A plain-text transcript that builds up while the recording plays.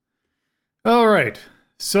right.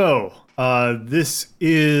 So, this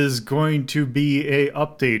is going to be a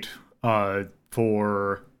update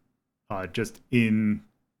for just in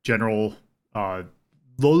general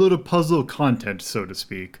Lola puzzle content, so to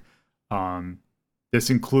speak. Um, this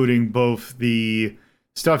including both the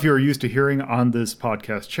stuff you're used to hearing on this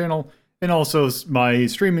podcast channel and also my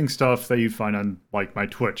streaming stuff that you find on like my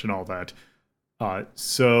Twitch and all that.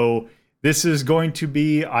 So this is going to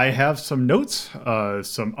be, I have some notes,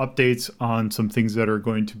 some updates on some things that are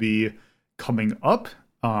going to be coming up.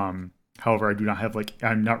 However, I do not have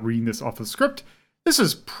I'm not reading this off the script. This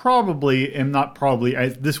is probably, and not probably,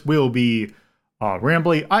 this will be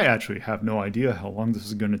rambly. I actually have no idea how long this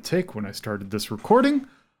is going to take when I started this recording,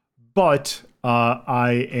 but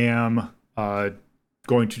I am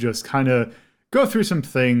going to just kind of go through some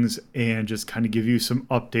things and just kind of give you some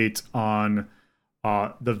updates on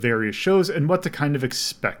the various shows and what to kind of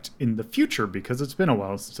expect in the future, because it's been a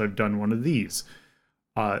while since I've done one of these.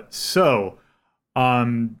 So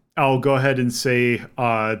I'll go ahead and say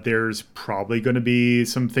there's probably going to be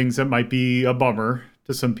some things that might be a bummer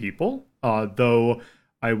to some people, though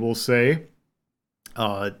I will say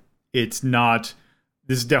this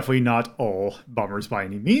is definitely not all bummers by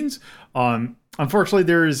any means. Unfortunately,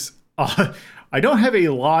 there's I don't have a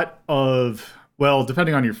lot of, well,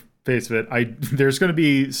 depending on your face of it, there's going to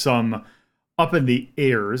be some up in the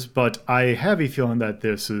airs, but I have a feeling that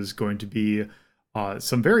this is going to be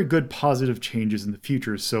some very good positive changes in the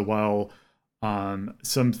future. So while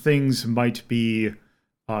some things might be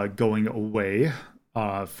going away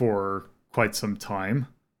for quite some time,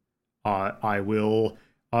 I will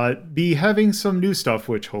be having some new stuff,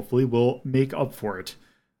 which hopefully will make up for it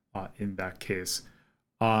in that case.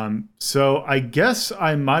 So I guess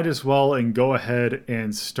I might as well and go ahead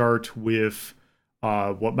and start with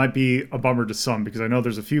what might be a bummer to some, because I know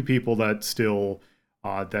there's a few people that still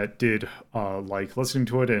that did like listening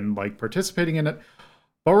to it and like participating in it.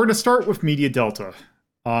 But we're going to start with Media Delta.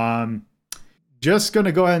 Just going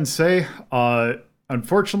to go ahead and say,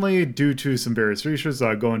 unfortunately, due to some various issues,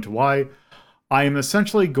 I'll go into why, I am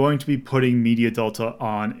essentially going to be putting Media Delta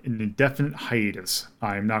on an indefinite hiatus.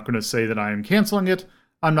 I'm not going to say that I am canceling it.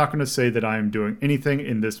 I'm not going to say that I am doing anything,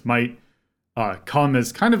 and this might come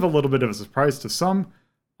as kind of a little bit of a surprise to some,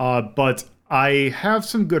 but I have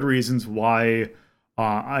some good reasons why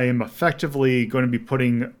I am effectively going to be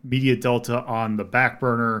putting Media Delta on the back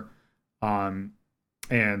burner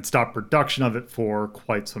and stop production of it for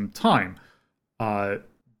quite some time.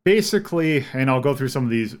 Basically, and I'll go through some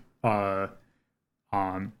of these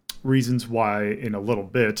reasons why in a little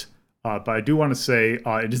bit, but I do want to say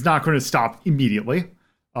it is not going to stop immediately.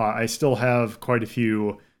 I still have quite a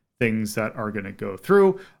few things that are going to go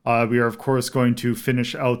through. We are, of course, going to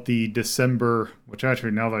finish out the December, which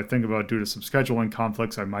actually, now that I think about it, due to some scheduling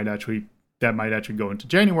conflicts, that might actually go into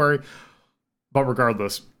January. But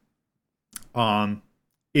regardless,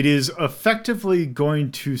 it is effectively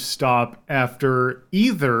going to stop after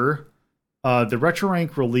either the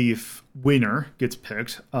RetroRank Relief winner gets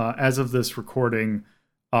picked. As of this recording,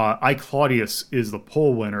 iClaudius is the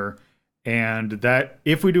poll winner. And that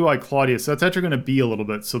if we do iClaudius, that's actually going to be a little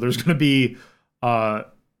bit. So there's going to be an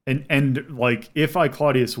end. Like if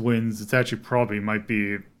iClaudius wins, it's actually probably might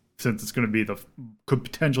be, since it's going to be could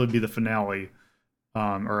potentially be the finale,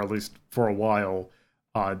 or at least for a while.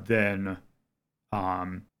 Then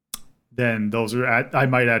those are I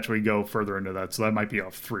might actually go further into that. So that might be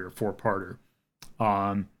a 3 or 4 parter.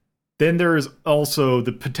 Then there's also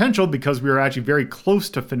the potential, because we are actually very close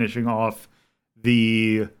to finishing off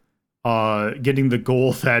the getting the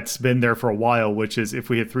goal that's been there for a while, which is if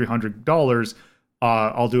we hit $300,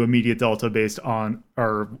 I'll do a Media Delta based on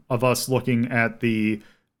of us looking at the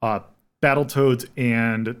Battletoads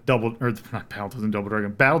and Battletoads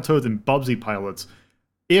and Bubsy pilots.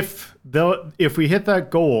 If we hit that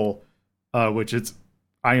goal, which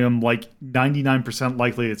I am like 99%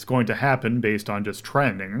 likely it's going to happen based on just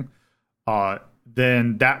trending,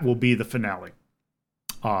 then that will be the finale.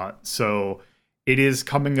 So it is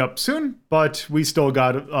coming up soon, but we still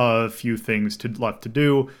got a few things left to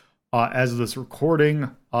do. As of this recording,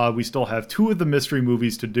 we still have 2 of the mystery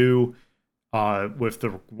movies to do, with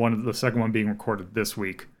the second one being recorded this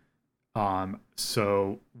week.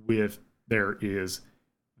 So there is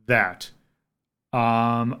that.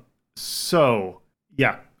 So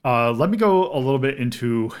yeah, let me go a little bit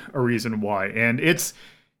into a reason why, and it's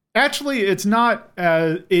not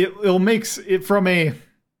it'll makes it from a.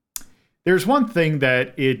 There's one thing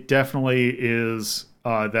that it definitely is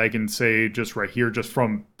that I can say just right here, just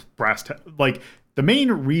from like the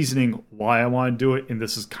main reasoning why I want to do it, and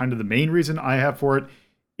this is kind of the main reason I have for it,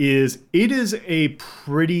 is it is a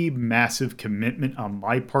pretty massive commitment on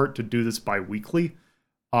my part to do this bi-weekly.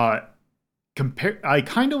 I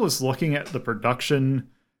kind of was looking at the production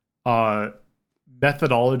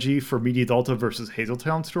methodology for Media Delta versus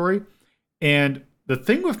Hazeltown Story, and the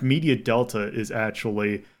thing with Media Delta is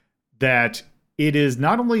actually that it is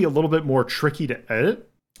not only a little bit more tricky to edit,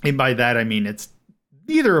 and by that I mean it's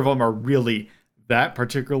neither of them are really that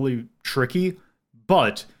particularly tricky,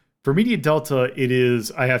 but for Media Delta, it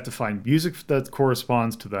is, I have to find music that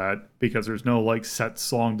corresponds to that because there's no like set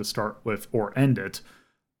song to start with or end it.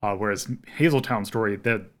 Whereas Hazeltown Story,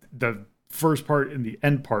 the first part and the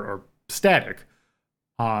end part are static.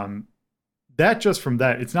 That just from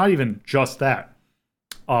that, it's not even just that.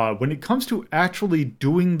 When it comes to actually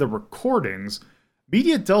doing the recordings,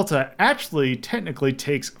 Media Delta actually technically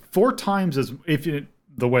takes 4 times as,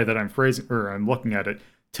 the way that I'm phrasing or I'm looking at it,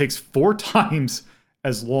 takes 4 times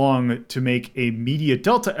as long to make a Media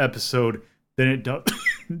Delta episode than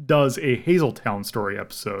it does a Hazeltown Story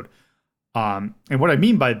episode. And what I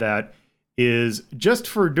mean by that is just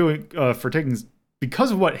for taking, because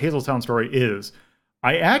of what Hazeltown Story is,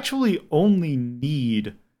 I actually only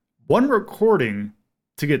need 1 recording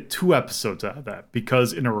to get 2 episodes out of that.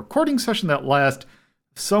 Because in a recording session that lasts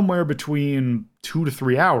somewhere between 2 to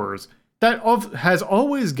 3 hours, that has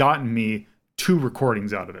always gotten me 2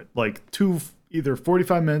 recordings out of it. Like 2 either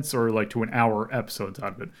 45 minutes or like to an hour episodes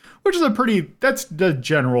out of it, which is that's the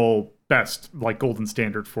general best, like golden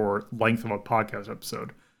standard for length of a podcast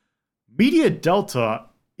episode. Media Delta,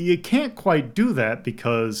 you can't quite do that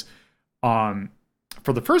because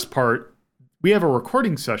for the first part, we have a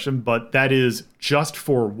recording session, but that is just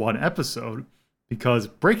for 1 episode because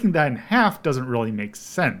breaking that in half doesn't really make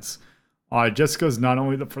sense. Just because not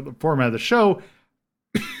only for the format of the show,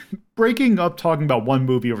 breaking up talking about 1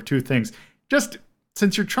 movie over 2 things, just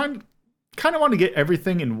since you're kind of want to get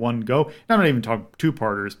everything in one go, and I'm not even talking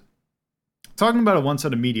 2-parters, talking about a 1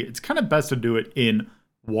 set of media, it's kind of best to do it in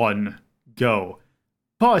 1 go.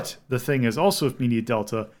 But the thing is also with Media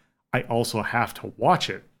Delta, I also have to watch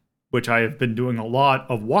it, which I have been doing a lot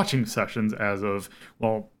of watching sessions as of,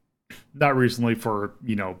 well, not recently for,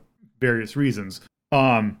 various reasons.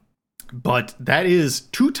 But that is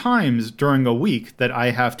 2 times during a week that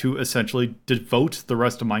I have to essentially devote the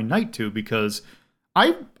rest of my night to because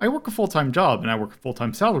I work a full-time job and I work a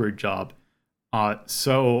full-time salaried job.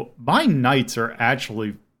 So my nights are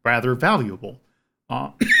actually rather valuable.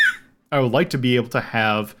 I would like to be able to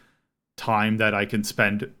have time that I can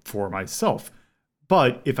spend for myself.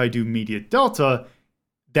 But if I do Media Delta,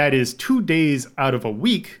 that is 2 days out of a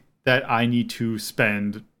week that I need to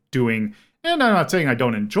spend doing. And I'm not saying I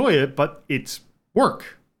don't enjoy it, but it's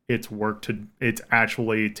work. It's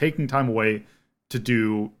actually taking time away to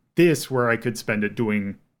do this where I could spend it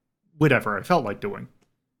doing whatever I felt like doing.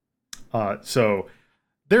 So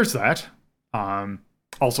there's that.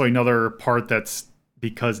 Also another part that's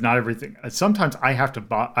because not everything, sometimes I have to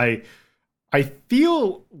buy, I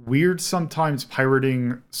feel weird sometimes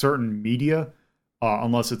pirating certain media,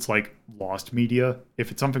 unless it's like lost media. If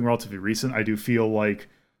it's something relatively recent, I do feel like,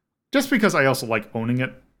 just because I also like owning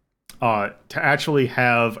it, to actually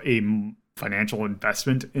have a financial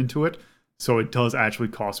investment into it. So it does actually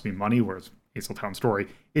cost me money, whereas Hazeltown Story,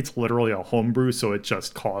 it's literally a homebrew, so it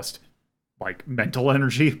just cost like mental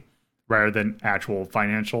energy rather than actual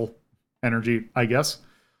financial energy, I guess.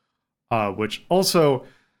 Which also,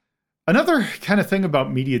 another kind of thing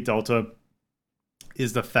about Media Delta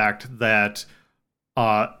is the fact that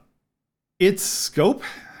its scope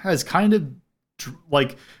has kind of,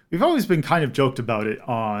 like, we've always been kind of joked about it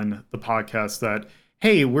on the podcast that,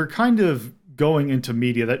 hey, we're kind of going into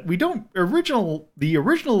media that we don't, the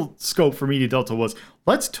original scope for Media Delta was,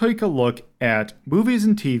 let's take a look at movies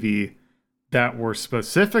and TV that were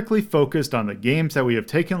specifically focused on the games that we have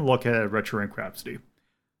taken a look at Retro Inc. Rhapsody.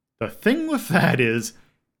 The thing with that is,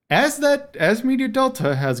 as Media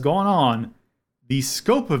Delta has gone on, the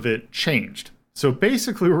scope of it changed. So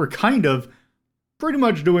basically, we're kind of pretty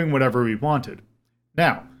much doing whatever we wanted.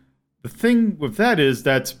 Now, the thing with that is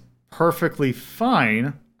that's perfectly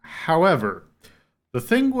fine. However, the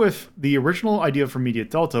thing with the original idea for Media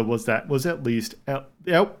Delta was the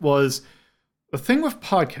thing with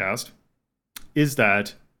podcast is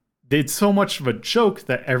that it's so much of a joke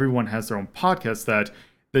that everyone has their own podcast that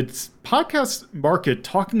the podcast market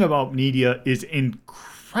talking about media is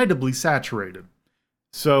incredibly saturated.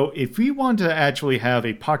 So if we want to actually have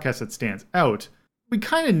a podcast that stands out, we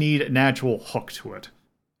kind of need an actual hook to it.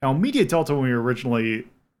 Now, Media Delta, when we were originally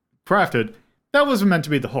crafted, that wasn't meant to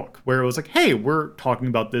be the hook, where it was like, hey, we're talking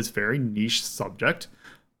about this very niche subject.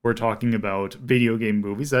 We're talking about video game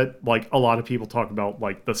movies that, like, a lot of people talk about,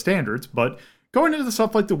 like, the standards, but going into the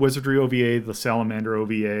stuff like the Wizardry OVA, the Salamander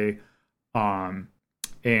OVA,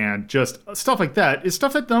 and just stuff like that is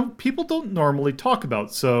stuff that people don't normally talk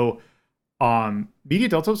about. So Media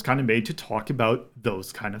Delta was kind of made to talk about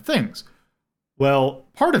those kind of things. Well,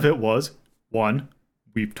 part of it was, one,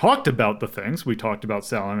 we've talked about the things. We talked about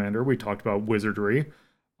Salamander. We talked about Wizardry.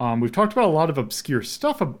 We've talked about a lot of obscure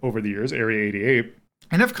stuff over the years, Area 88,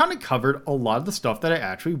 and I've kind of covered a lot of the stuff that I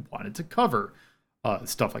actually wanted to cover.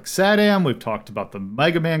 Stuff like Sadam, we've talked about the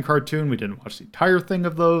Mega Man cartoon. We didn't watch the entire thing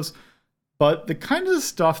of those. But the kind of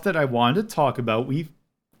stuff that I wanted to talk about, we've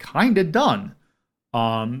kind of done.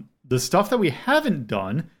 The stuff that we haven't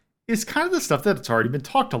done is kind of the stuff that's already been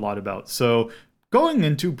talked a lot about. So going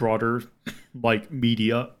into broader, like,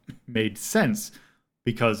 media made sense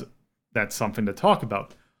because that's something to talk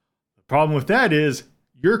about. The problem with that is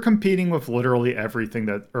you're competing with literally everything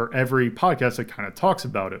or every podcast that kind of talks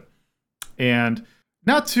about it. And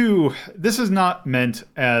this is not meant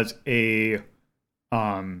as a,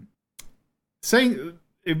 about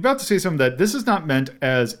to say something that this is not meant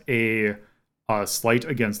as a slight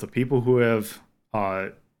against the people who have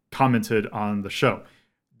commented on the show.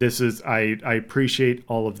 I appreciate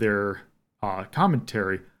all of their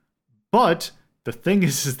commentary, but the thing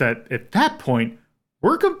is that at that point,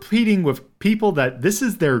 we're competing with people that this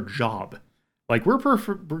is their job. Like,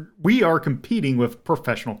 we are competing with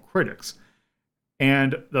professional critics.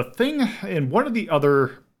 And one of the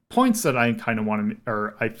other points that I kind of want to,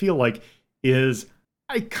 or I feel like, is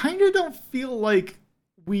I kind of don't feel like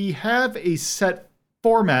we have a set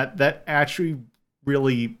format that actually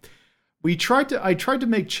really, I tried to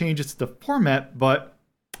make changes to the format, but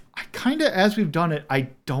I kind of, as we've done it, I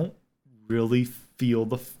don't really feel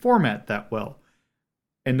the format that well.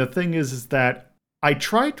 And the thing is that I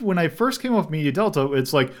tried, when I first came off Media Delta,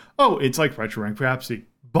 it's like, oh, it's like Retro Rank Rhapsody,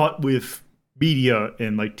 but with media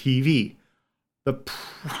and like TV. The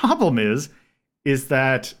problem is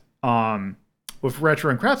that with Retro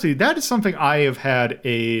Rank Rhapsody, that is something I have had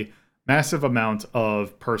a massive amount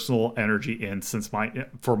of personal energy in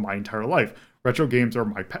for my entire life. Retro games are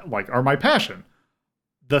my passion.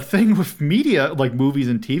 The thing with media, like movies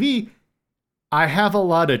and TV, I have a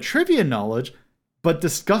lot of trivia knowledge, but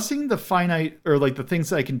discussing the finite, or like the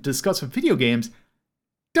things that I can discuss with video games,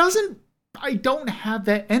 I don't have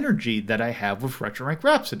that energy that I have with Retro Rank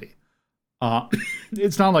Rhapsody.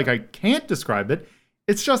 It's not like I can't describe it.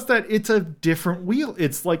 It's just that it's a different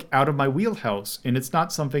it's like out of my wheelhouse, and it's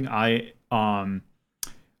not something I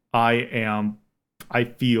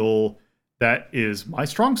feel that is my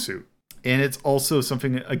strong suit. And it's also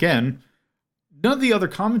something, again, none of the other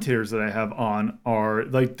commentators that I have on are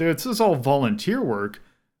like, this is all volunteer work.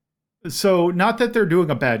 So not that they're doing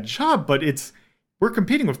a bad job, but we're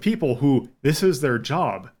competing with people who this is their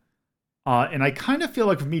job. And I kind of feel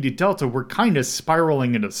like with Media Delta, we're kind of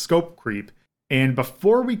spiraling into scope creep. And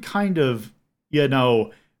before we kind of,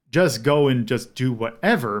 just go and just do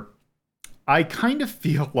whatever, I kind of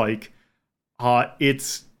feel like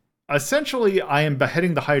it's essentially I am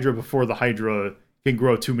beheading the Hydra before the Hydra can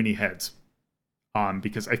grow too many heads.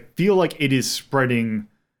 Because I feel like it is spreading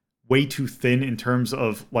way too thin in terms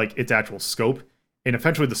of like its actual scope. And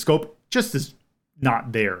eventually the scope just is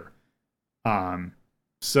not there.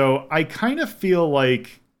 So I kind of feel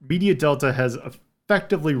like Media Delta has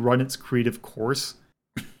effectively run its creative course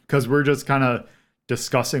because we're just kind of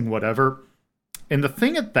discussing whatever. And the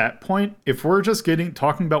thing at that point, if we're just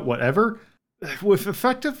talking about whatever, with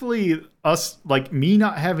effectively us, like me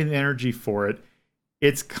not having the energy for it,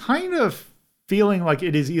 it's kind of feeling like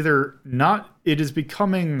it is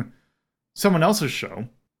becoming someone else's show.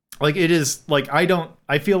 Like it is like,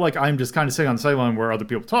 I feel like I'm just kind of sitting on the sideline where other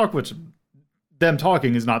people talk, which them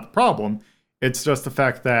talking is not the problem. It's just the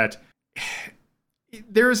fact that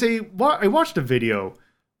I watched a video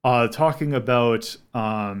talking about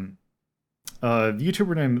a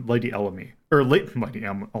YouTuber named Lady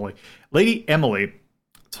Emily,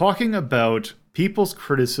 talking about people's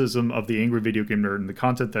criticism of the Angry Video Game Nerd and the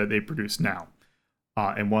content that they produce now.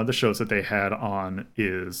 And one of the shows that they had on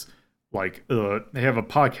is like, they have a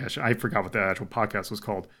podcast. I forgot what the actual podcast was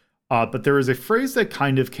called. But there is a phrase that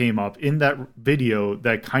kind of came up in that video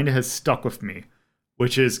that kind of has stuck with me,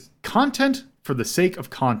 which is content for the sake of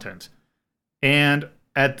content. And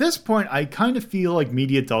at this point, I kind of feel like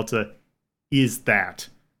Media Delta is that.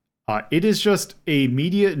 It is just a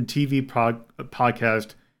media and TV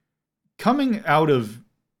podcast coming out of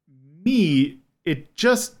me. It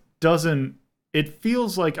just doesn't, it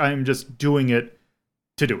feels like I'm just doing it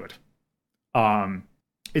to do it.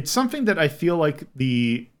 It's something that I feel like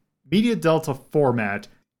the Media Delta format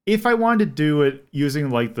if I wanted to do it using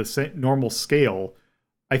like the normal scale,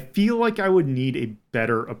 I feel like I would need a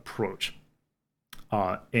better approach.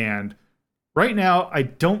 And right now,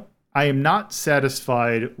 I am not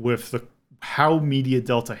satisfied with how Media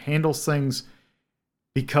Delta handles things,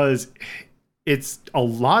 because it's a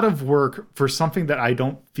lot of work for something that I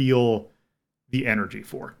don't feel the energy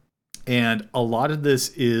for. And a lot of this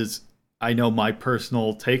is, I know, my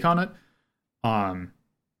personal take on it.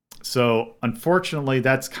 So unfortunately,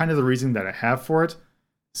 that's kind of the reason that I have for it.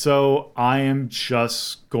 So I am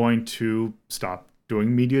just going to stop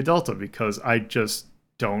doing Media Delta because I just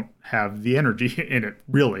don't have the energy in it,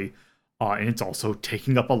 really. And it's also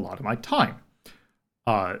taking up a lot of my time.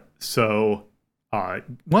 So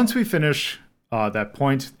once we finish that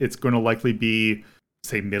point, it's going to likely be,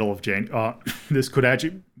 say, middle of January. This could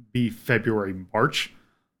actually be February, March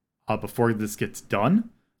before this gets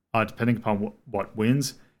done, depending upon what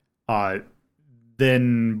wins.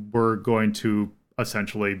 Then we're going to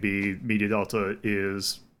essentially be Media Delta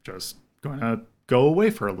is just going to go away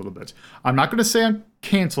for a little bit. I'm not going to say I'm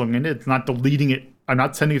canceling it. It's not deleting it. I'm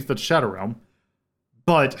not sending it to the Shadow Realm.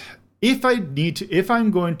 But if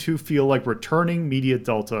I'm going to feel like returning Media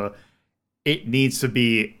Delta, it needs to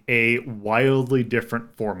be a wildly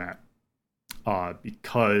different format.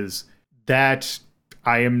 Because that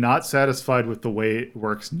I am not satisfied with the way it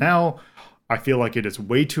works now. I feel like it is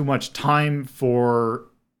way too much time for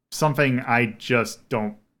something I just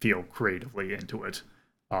don't feel creatively into it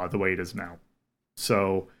the way it is now.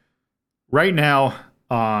 So right now,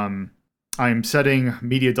 I'm setting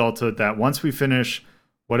Media Delta that once we finish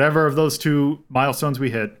whatever of those two milestones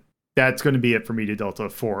we hit, that's going to be it for Media Delta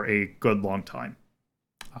for a good long time.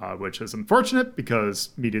 Which is unfortunate because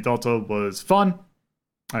Media Delta was fun,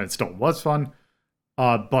 and it still was fun.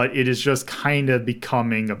 But it is just kind of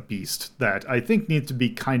becoming a beast that I think needs to be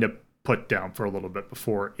kind of put down for a little bit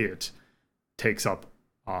before it takes up.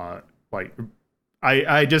 I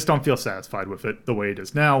just don't feel satisfied with it the way it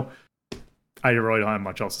is now. I really don't have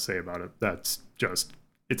much else to say about it. That's just,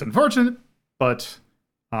 it's unfortunate, but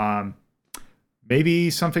maybe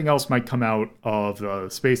something else might come out of the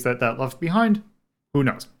space that left behind. Who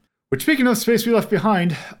knows? Which, speaking of space we left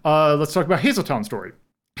behind, let's talk about Hazeltown Story.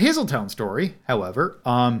 Hazeltown Story, however,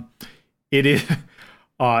 it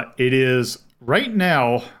is right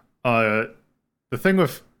now, the thing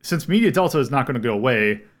with, since Media Delta is not going to go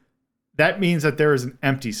away, that means that there is an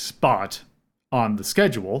empty spot on the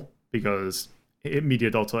schedule, because Media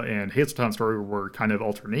Delta and Hazeltown Story were kind of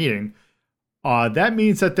alternating. That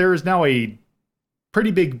means that there is now a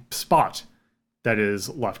pretty big spot that is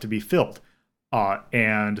left to be filled.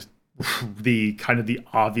 And the kind of the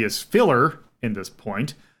obvious filler in this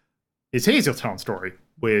point is Hazeltown Story,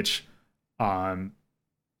 which I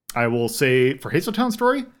will say for Hazeltown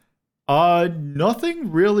Story,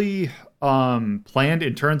 nothing really planned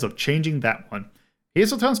in terms of changing that one.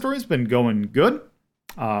 Hazeltown Story has been going good.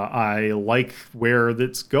 I like where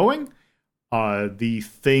it's going. The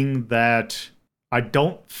thing that I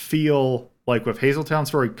don't feel like with Hazeltown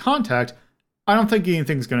Story Contact, I don't think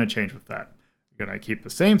anything's going to change with that. We're going to keep the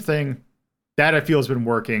same thing. That I feel has been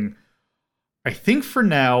working. I think for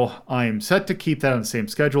now, I'm set to keep that on the same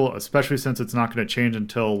schedule, especially since it's not going to change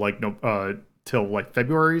until till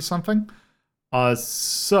February or something. With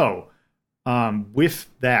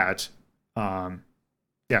that,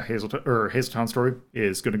 Hazeltown Story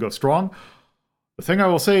is going to go strong. The thing I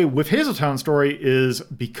will say with Hazeltown Story is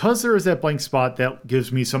because there is that blank spot, that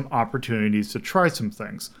gives me some opportunities to try some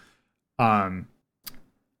things.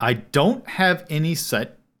 I don't have any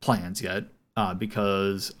set plans yet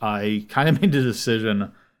because I kind of made a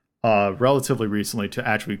decision relatively recently to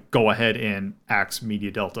actually go ahead and axe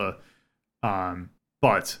Media Delta. So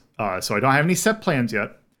I don't have any set plans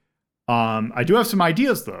yet. I do have some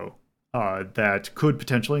ideas, though, that could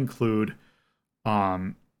potentially include...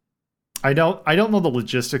 I don't know the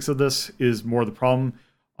logistics of this is more the problem.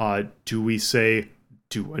 Do we say,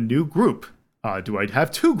 do a new group? Do I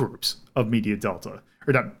have two groups of Media Delta?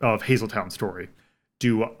 Or not, of Hazeltown Story?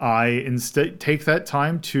 Do I instead take that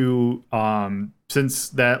time to, since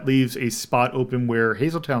that leaves a spot open where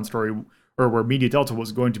Hazeltown Story, or where Media Delta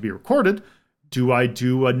was going to be recorded, do I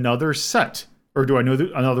do another set? Or do I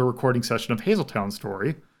do another recording session of Hazeltown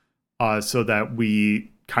Story? So that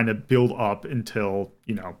we kind of build up until,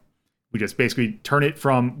 we just basically turn it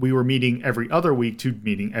from we were meeting every other week to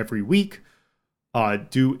meeting every week.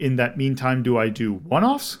 In that meantime, do I do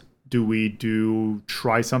one-offs? Do we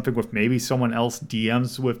try something with maybe someone else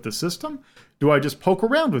DMs with the system? Do I just poke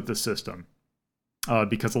around with the system?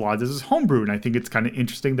 Because a lot of this is homebrew, and I think it's kind of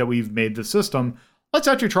interesting that we've made the system. Let's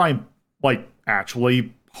actually try and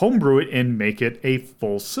actually homebrew it and make it a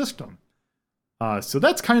full system. So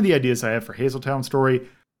that's kind of the ideas I have for Hazeltown Story.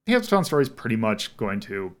 Hazeltown Story is pretty much going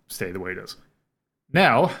to stay the way it is.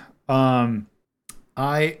 Now,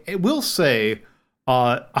 I will say,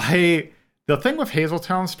 the thing with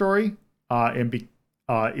Hazeltown Story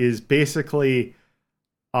is basically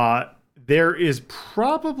there is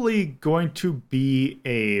probably going to be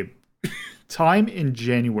a time in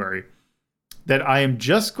January that I am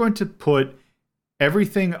just going to put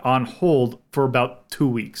everything on hold for about 2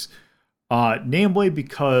 weeks. Namely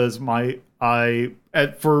because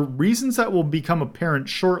for reasons that will become apparent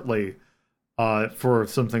shortly, for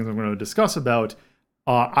some things I'm going to discuss about,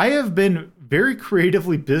 I have been very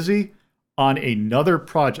creatively busy on another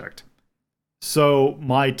project. So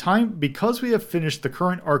my time, because we have finished the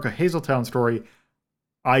current arc of Hazeltown Story,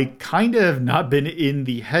 I kind of have not been in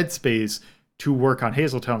the headspace to work on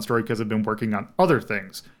Hazeltown Story because I've been working on other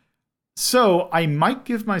things. So I might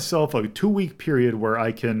give myself a 2-week period where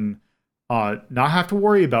I can not have to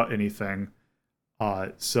worry about anything.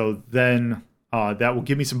 So then that will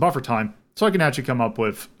give me some buffer time so I can actually come up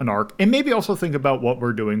with an arc and maybe also think about what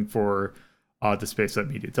we're doing for the space that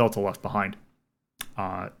Media Delta left behind.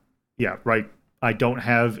 Yeah, right. I don't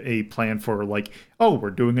have a plan for we're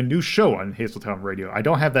doing a new show on Hazeltown Radio. I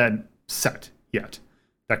don't have that set yet.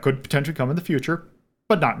 That could potentially come in the future,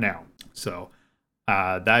 but not now. So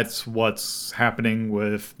that's what's happening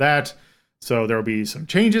with that. So there will be some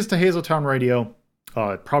changes to Hazeltown Radio,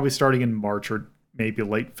 probably starting in March or maybe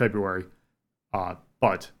late February.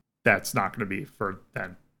 But that's not going to be for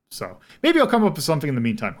then. So maybe I'll come up with something in the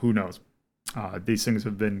meantime. Who knows? These things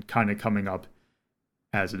have been kind of coming up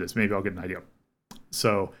as it is. Maybe I'll get an idea.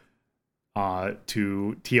 So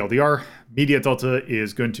to TLDR, Media Delta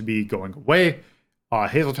is going to be going away.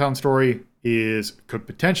 Hazeltown Story could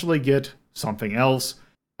potentially get something else.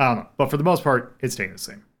 I don't know. But for the most part, it's staying the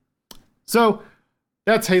same. So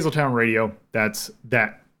that's Hazeltown Radio. That's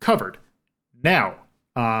that covered. Now,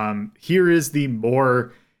 here is the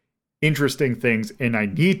more interesting things, and I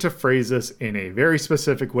need to phrase this in a very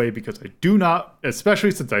specific way because I do not,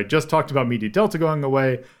 especially since I just talked about Media Delta going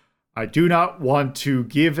away, I do not want to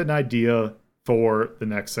give an idea for the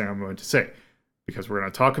next thing I'm going to say because we're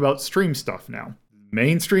going to talk about stream stuff now.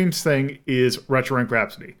 Mainstream thing is RetroRank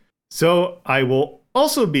Rhapsody. So I will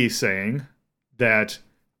also be saying that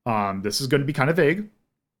this is going to be kind of vague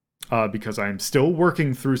because I'm still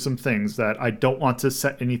working through some things that I don't want to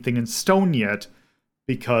set anything in stone yet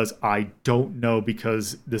because I don't know,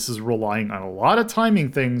 because this is relying on a lot of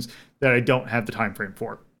timing things that I don't have the time frame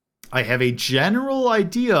for. I have a general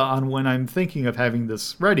idea on when I'm thinking of having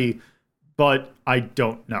this ready, but I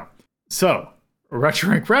don't know. So,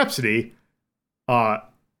 RetroRank Rhapsody,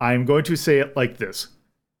 I'm going to say it like this.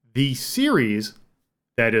 The series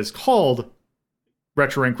that is called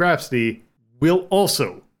RetroRank Rhapsody will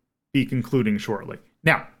also be concluding shortly.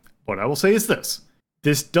 Now, what I will say is this.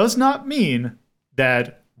 This does not mean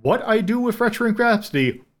that what I do with RetroRank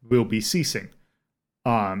Rhapsody will be ceasing.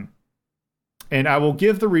 And I will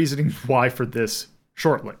give the reasoning why for this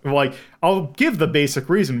shortly. I'll give the basic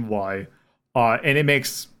reason why, and it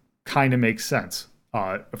makes sense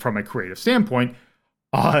from a creative standpoint.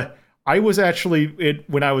 I was actually,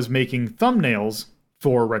 when I was making thumbnails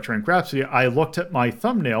for RetroRank Rhapsody, I looked at my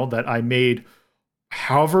thumbnail that I made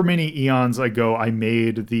however many eons ago.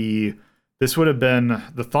 This would have been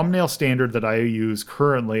the thumbnail standard that I use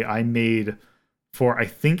currently. I made for, I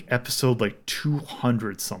think, episode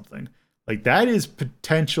 200 something. That is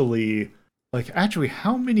potentially, actually,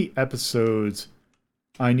 how many episodes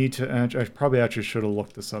I need to, I probably actually should have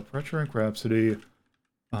looked this up. RetroRank Rhapsody,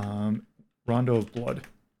 Rondo of Blood.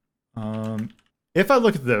 If I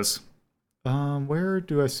look at this, where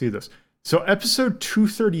do I see this? So episode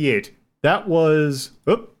 238, that was,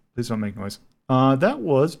 please don't make noise. That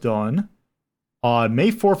was done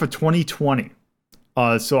May 4th of 2020.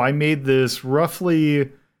 So I made this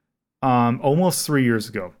roughly almost 3 years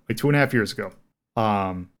ago, 2.5 years ago.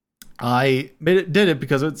 I did it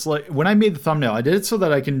because it's when I made the thumbnail, I did it so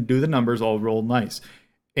that I can do the numbers all roll nice.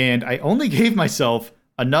 And I only gave myself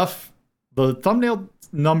enough, the thumbnail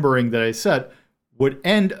numbering that I set would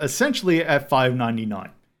end essentially at 599.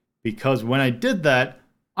 Because when I did that,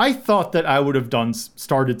 I thought that I would have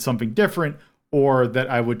started something different, or that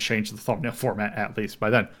I would change the thumbnail format at least by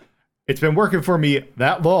then. It's been working for me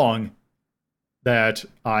that long that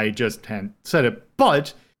I just hadn't said it.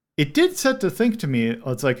 But it did set to think to me,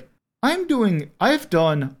 it's I've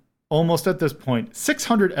done almost at this point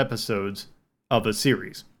 600 episodes of a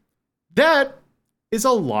series. That is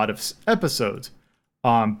a lot of episodes.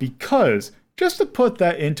 Because, just to put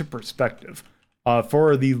that into perspective,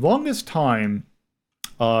 for the longest time,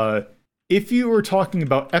 If you were talking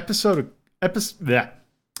about episodic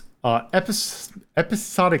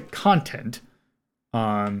content,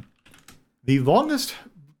 the longest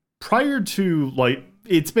prior to, like,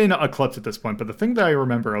 it's been eclipsed at this point, but the thing that I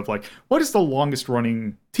remember of, like, what is the longest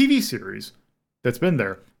running TV series that's been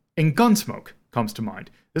there? And Gunsmoke comes to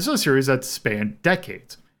mind. This is a series that spanned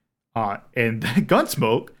decades. And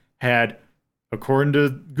Gunsmoke had, according to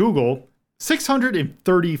Google,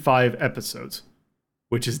 635 episodes,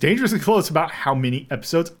 which is dangerously close about how many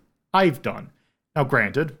episodes I've done. Now,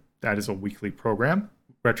 granted, that is a weekly program.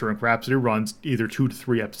 Retro Ink Rhapsody runs either 2 to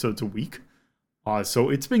 3 episodes a week. So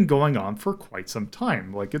it's been going on for quite some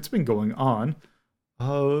time. Like, it's been going on.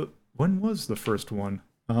 When was the first one?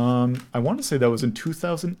 I want to say that was in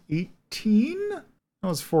 2018. That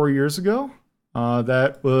was 4 years ago.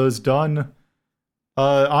 That was done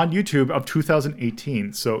on YouTube of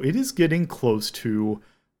 2018. So it is getting close to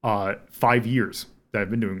 5 years that I've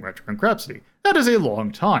been doing Retro Ink Rhapsody. That is a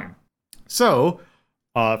long time. So,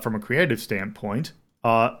 from a creative standpoint,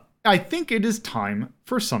 I think it is time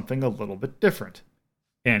for something a little bit different.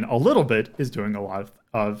 And a little bit is doing a lot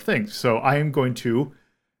of things. So I am going to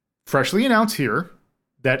freshly announce here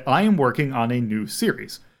that I am working on a new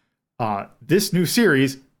series. This new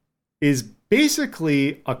series is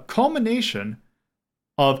basically a culmination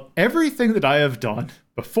of everything that I have done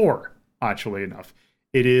before, actually enough.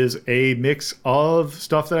 It is a mix of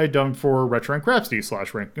stuff that I've done for Retro Ink Rhapsody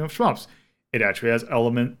 / Ranking of Shmups. It actually has it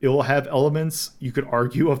will have elements, you could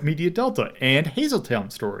argue, of Media Delta and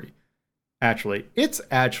Hazeltown Story. Actually, it's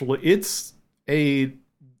a,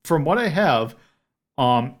 from what I have,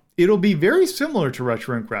 it'll be very similar to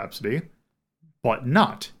Retro Ink Rhapsody, but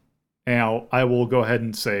not. Now, I will go ahead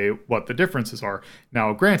and say what the differences are.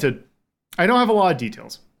 Now, granted, I don't have a lot of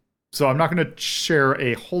details, so I'm not going to share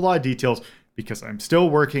a whole lot of details because I'm still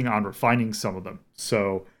working on refining some of them.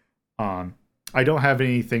 So, I don't have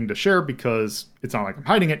anything to share because it's not like I'm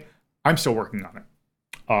hiding it. I'm still working on it.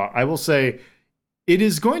 I will say it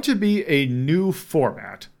is going to be a new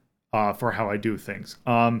format for how I do things.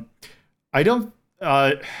 I don't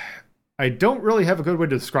really have a good way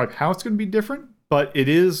to describe how it's going to be different, but it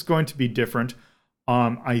is going to be different.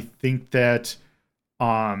 I think that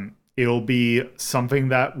it'll be something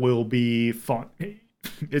that will be fun.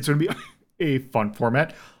 It's going to be a fun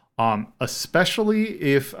format. Especially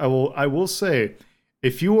if I will say,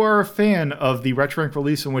 if you are a fan of the Retro Ink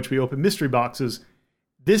release in which we open mystery boxes,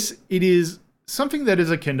 it is something that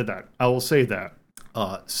is akin to that. I will say that.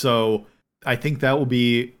 So I think it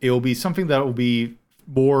will be something that will be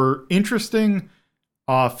more interesting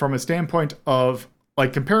from a standpoint of,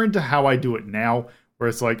 like, comparing to how I do it now, where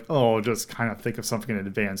it's like, oh, I'll just kind of think of something in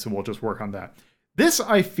advance and we'll just work on that. This,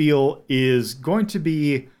 I feel, is going to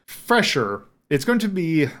be fresher. It's going to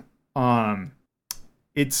be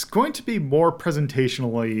more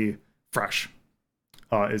presentationally fresh,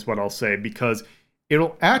 is what I'll say, because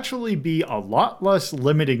it'll actually be a lot less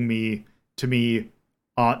limiting to me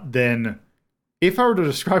than if I were to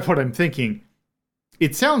describe what I'm thinking.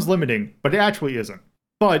 It sounds limiting, but it actually isn't.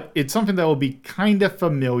 But it's something that will be kind of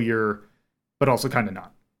familiar, but also kind of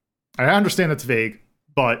not. I understand it's vague,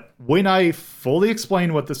 but when I fully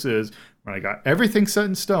explain what this is, when I got everything set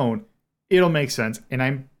in stone, it'll make sense, and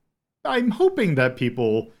I'm hoping that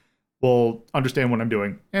people will understand what I'm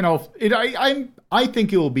doing, and I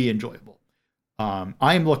think it will be enjoyable.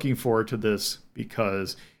 I'm looking forward to this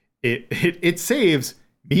because it saves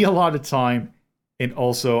me a lot of time, and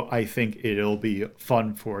also I think it'll be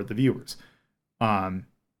fun for the viewers.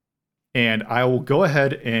 And I will go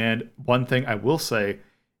ahead, and one thing I will say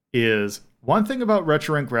is, one thing about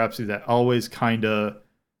Retro Ink Rhapsody that always kind of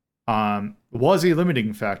was a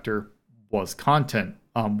limiting factor was content,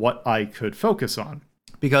 what I could focus on,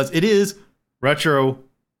 because it is Retro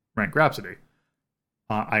Ink Rhapsody.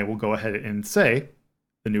 I will go ahead and say,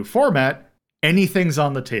 the new format, anything's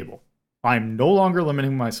on the table. I'm no longer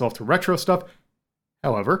limiting myself to retro stuff.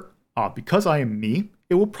 However, because I am me,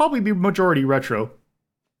 it will probably be majority retro,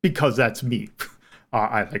 because that's me.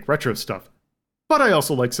 I like retro stuff, but I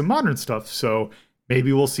also like some modern stuff, so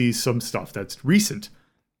maybe we'll see some stuff that's recent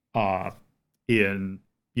in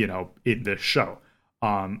this show.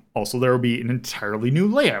 Also, there will be an entirely new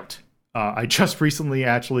layout. I just recently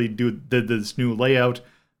actually did this new layout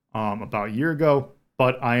about a year ago,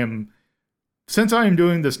 but since I am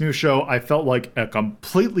doing this new show, I felt like a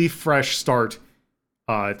completely fresh start.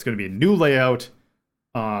 It's going to be a new layout,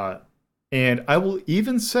 and I will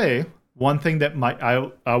even say one thing that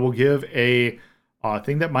I will give a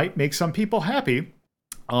thing that might make some people happy,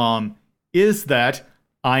 is that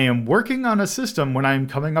I am working on a system when I'm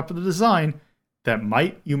coming up with the design that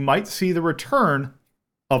you might see the return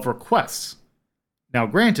of requests. Now,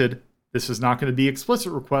 granted, this is not going to be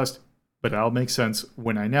explicit request, but that'll make sense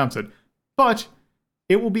when I announce it. But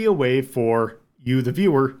it will be a way for you, the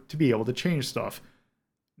viewer, to be able to change stuff.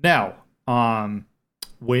 Now,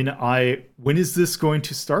 when is this going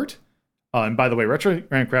to start? And by the way, Retro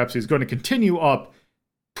Rank Rhapsody is going to continue up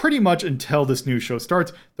pretty much until this new show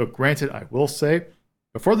starts. Though, granted, I will say,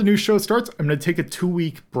 before the new show starts, I'm going to take a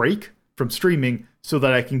 2-week break from streaming so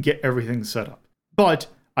that I can get everything set up. But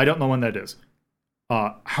I don't know when that is.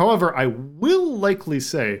 However, I will likely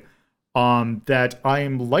say that I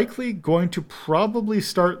am likely going to probably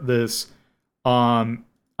start this. I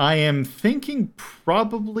am thinking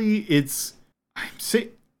probably it's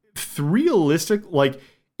realistic, like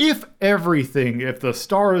if the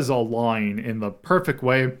stars align in the perfect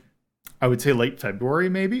way, I would say late February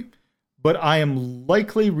maybe. But I am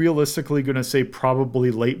likely realistically going to say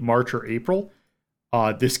probably late March or April.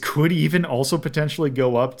 This could even also potentially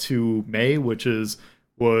go up to May, which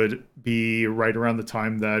would be right around the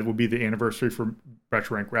time that would be the anniversary for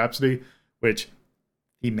Retro Rank Rhapsody, which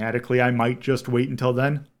thematically I might just wait until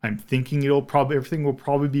then. I'm thinking everything will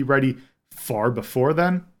probably be ready far before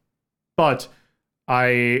then. But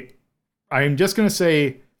I'm just going to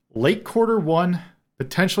say late Q1,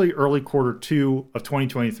 potentially early Q2 of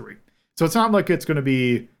 2023. So it's not like it's going to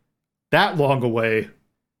be that long away,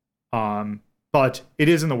 but it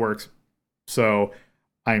is in the works. So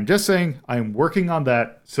I'm just saying I'm working on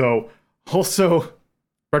that. So also,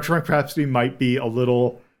 Retro Rank Rhapsody might be a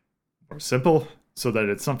little more simple so that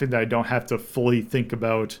it's something that I don't have to fully think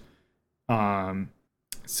about,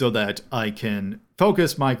 so that I can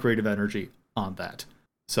focus my creative energy on that.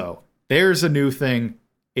 So there's a new thing.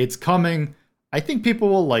 It's coming. I think people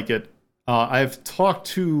will like it. I've talked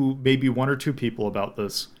to maybe 1 or 2 people about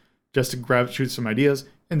this just to shoot some ideas,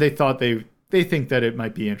 and they thought they think that it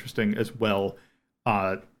might be interesting as well.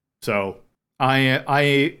 So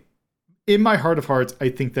I in my heart of hearts, I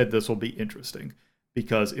think that this will be interesting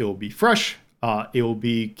because it will be fresh. It will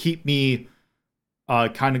keep me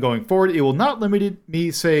kind of going forward. It will not limit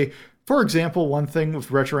me. Say, for example, one thing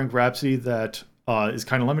with Retro Rank Rhapsody that is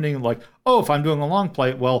kind of limiting, like, if I'm doing a long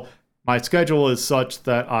play, well, my schedule is such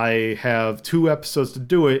that I have 2 episodes to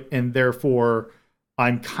do it, and therefore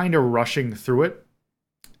I'm kind of rushing through it.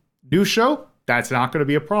 New show, that's not going to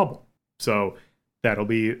be a problem. So that'll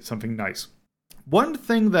be something nice. One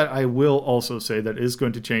thing that I will also say that is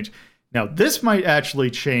going to change. Now, this might actually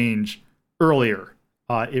change earlier.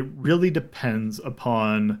 It really depends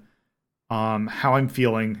upon how I'm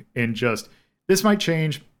feeling, and this might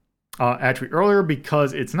change actually earlier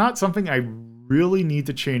because it's not something I really need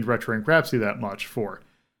to change Retro Rank Rhapsody that much for.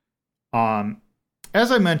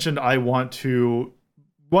 As I mentioned,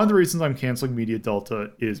 one of the reasons I'm canceling Media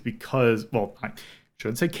Delta is because, well, I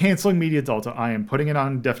shouldn't say canceling Media Delta, I am putting it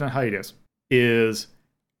on indefinite hiatus, is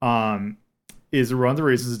one of the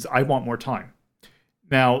reasons I want more time.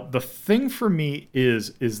 Now, the thing for me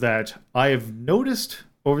is that I have noticed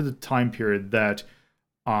over the time period that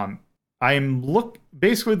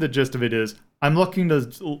basically the gist of it is I'm looking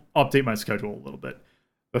to update my schedule a little bit.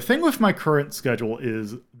 The thing with my current schedule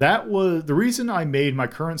is the reason I made my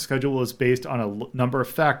current schedule was based on a number of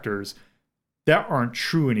factors that aren't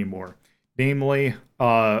true anymore. Namely,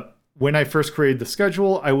 when I first created the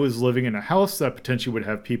schedule, I was living in a house that potentially would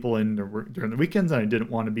have people in during the weekends, and I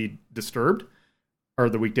didn't want to be disturbed. Or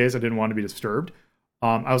the weekdays, I didn't want to be disturbed.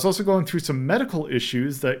 I was also going through some medical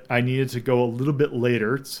issues that I needed to go a little bit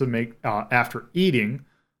later to make after eating,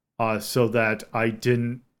 so that I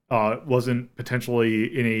wasn't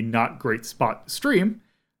potentially in a not great spot to stream,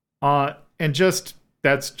 and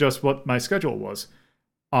that's just what my schedule was.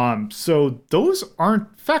 So those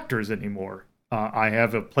aren't factors anymore. I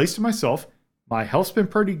have a place to myself. My health's been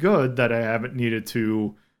pretty good that I haven't needed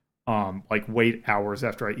to wait hours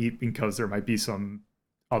after I eat because there might be some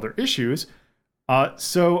other issues.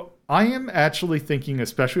 So I am actually thinking,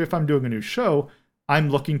 especially if I'm doing a new show, I'm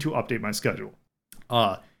looking to update my schedule.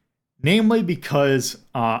 Namely because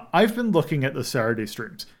I've been looking at the Saturday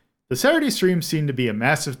streams. The Saturday streams seem to be a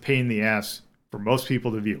massive pain in the ass for most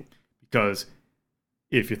people to view. Because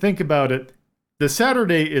if you think about it, the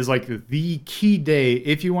Saturday is like the key day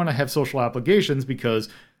if you want to have social obligations, because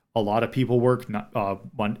a lot of people work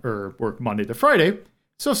Monday to Friday.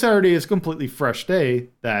 So Saturday is a completely fresh day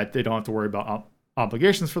that they don't have to worry about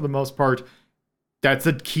obligations for the most part. That's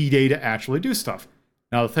a key day to actually do stuff.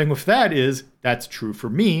 Now, the thing with that is, that's true for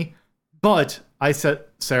me, but I set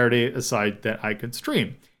Saturday aside that I could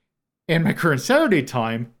stream. And my current Saturday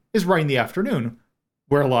time is right in the afternoon,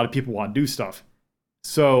 where a lot of people want to do stuff.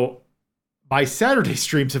 So my Saturday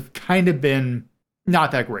streams have kind of been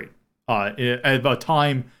not that great. at a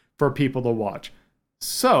time for people to watch.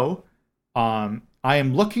 So, I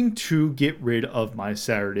am looking to get rid of my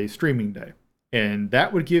Saturday streaming day, and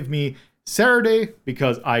that would give me Saturday,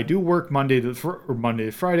 because I do work Monday to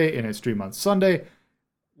Friday, and I stream on Sunday,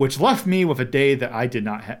 which left me with a day that I did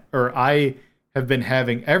not have, or I have been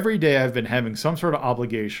having every day. I've been having some sort of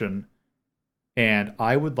obligation, and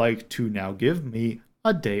I would like to now give me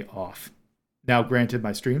a day off. Now, granted,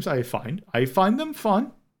 my streams I find them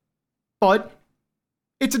fun, but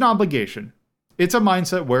it's an obligation. It's a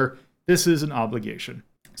mindset where this is an obligation.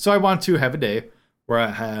 So I want to have a day where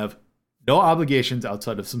I have no obligations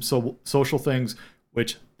outside of some social things,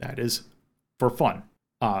 which that is for fun.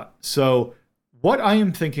 So what I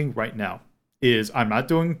am thinking right now is I'm not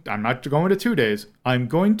going to 2 days. I'm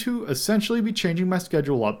going to essentially be changing my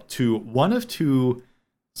schedule up to one of two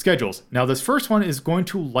schedules. Now, this first one is going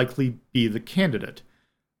to likely be the candidate.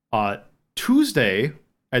 Tuesday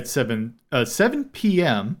at 7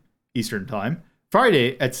 p.m. Eastern Time,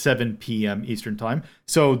 Friday at 7 p.m. Eastern Time.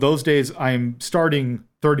 So those days I'm starting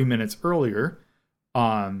 30 minutes earlier.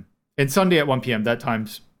 And Sunday at 1 p.m. That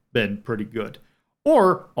time's been pretty good.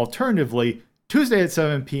 Or alternatively, Tuesday at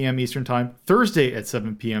 7 p.m. Eastern Time, Thursday at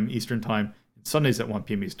 7 p.m. Eastern Time, and Sundays at 1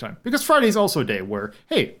 p.m. Eastern Time. Because Friday's also a day where,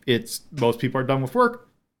 hey, it's most people are done with work.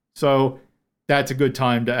 So that's a good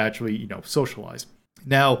time to actually, socialize.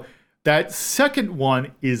 Now, that second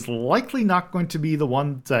one is likely not going to be the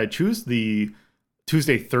one that I choose, the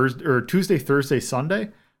Tuesday, Thursday, Sunday.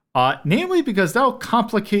 Namely because that'll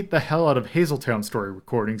complicate the hell out of Hazeltown story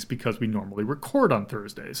recordings, because we normally record on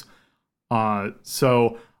Thursdays.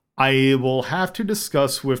 So I will have to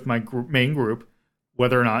discuss with my main group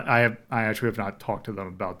whether or not I actually have not talked to them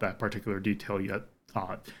about that particular detail yet.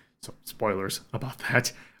 So spoilers about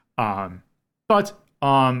that. But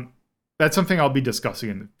that's something I'll be discussing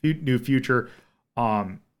in the new future.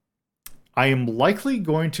 I am likely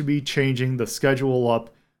going to be changing the schedule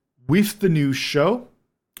up with the new show,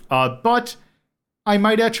 but I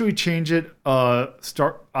might actually change it.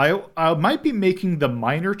 I might be making the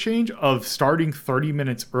minor change of starting 30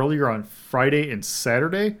 minutes earlier on Friday and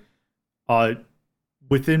Saturday,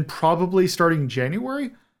 within probably starting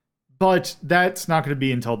January, but that's not going to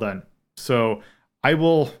be until then. So I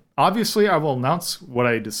will announce what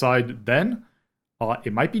I decide then.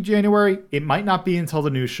 It might be January. It might not be until the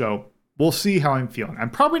new show. We'll see how I'm feeling.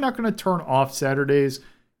 I'm probably not going to turn off Saturdays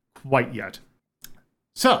quite yet.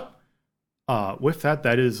 So, with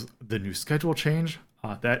that is the new schedule change.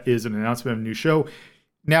 That is an announcement of a new show.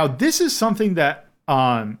 Now, this is something that,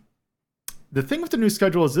 the thing with the new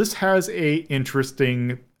schedule is this has a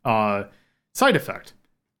interesting side effect.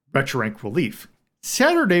 Retro Rank Relief.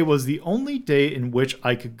 Saturday was the only day in which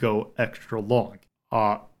I could go extra long.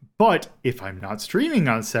 But if I'm not streaming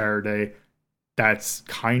on Saturday, that's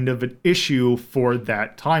kind of an issue for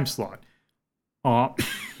that time slot.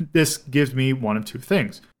 This gives me one of two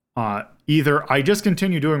things. Either I just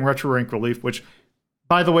continue doing Retro Rank Relief, which,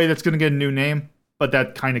 by the way, that's going to get a new name, but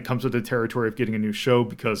that kind of comes with the territory of getting a new show,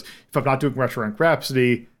 because if I'm not doing Retro Rank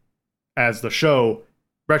Rhapsody as the show,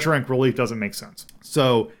 Retro Rank Relief doesn't make sense.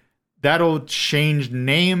 So that'll change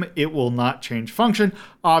name. It will not change function.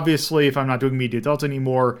 Obviously, if I'm not doing Media Delta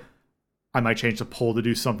anymore, I might change the poll to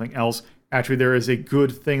do something else. Actually, there is a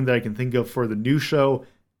good thing that I can think of for the new show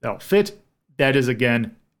that'll fit. That is,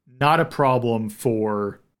 again, not a problem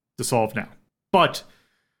to solve now. But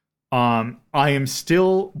I am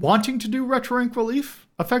still wanting to do Retro Rank Relief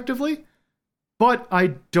effectively, but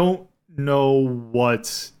I don't know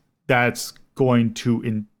what that's going to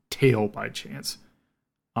entail by chance.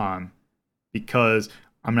 Because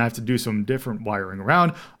I'm going to have to do some different wiring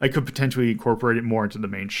around. I could potentially incorporate it more into the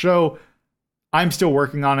main show. I'm still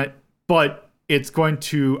working on it, but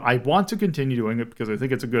I want to continue doing it because I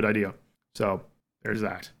think it's a good idea. So there's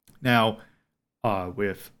that. Now,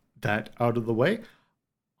 with that out of the way,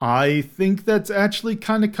 I think that's actually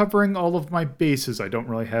kind of covering all of my bases. I don't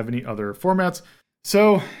really have any other formats.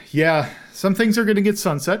 So yeah, some things are going to get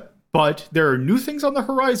sunset, but there are new things on the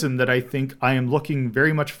horizon that I think I am looking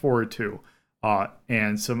very much forward to.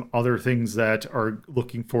 And some other things that are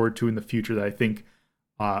looking forward to in the future that I think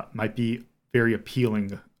might be very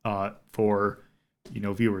appealing for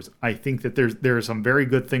viewers. I think that there are some very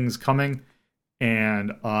good things coming,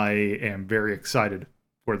 and I am very excited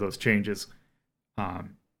for those changes.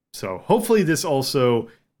 So hopefully the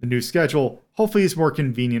new schedule, hopefully is more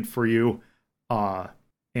convenient for you.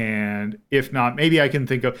 And if not, maybe I can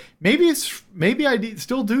think of, maybe I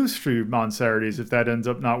still do stream on Saturdays if that ends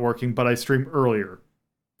up not working, but I stream earlier.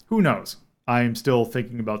 Who knows? I'm still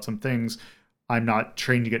thinking about some things. I'm not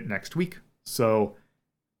changing it next week. So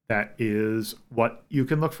that is what you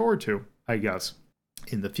can look forward to, I guess,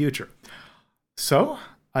 in the future. So,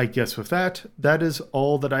 I guess with that, that is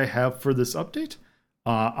all that I have for this update.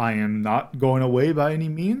 I am not going away by any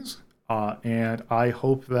means, and I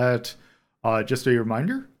hope that, just a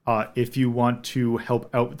reminder, if you want to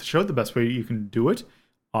help out with the show, the best way you can do it,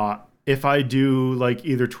 if I do like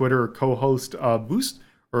either Twitter or co-host boost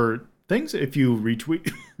or things, if you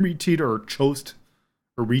retweet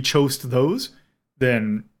or rechost those,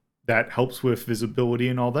 then that helps with visibility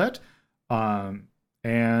and all that.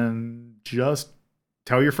 And just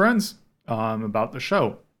tell your friends about the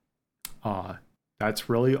show. That's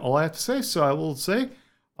really all I have to say. So I will say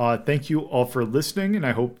thank you all for listening, and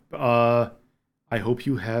I hope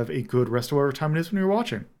you have a good rest of whatever time it is when you're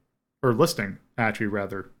watching. Or listening, actually,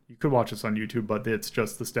 rather. You could watch this on YouTube, but it's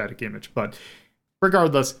just the static image. But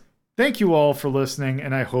regardless, thank you all for listening,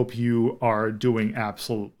 and I hope you are doing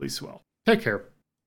absolutely swell. Take care.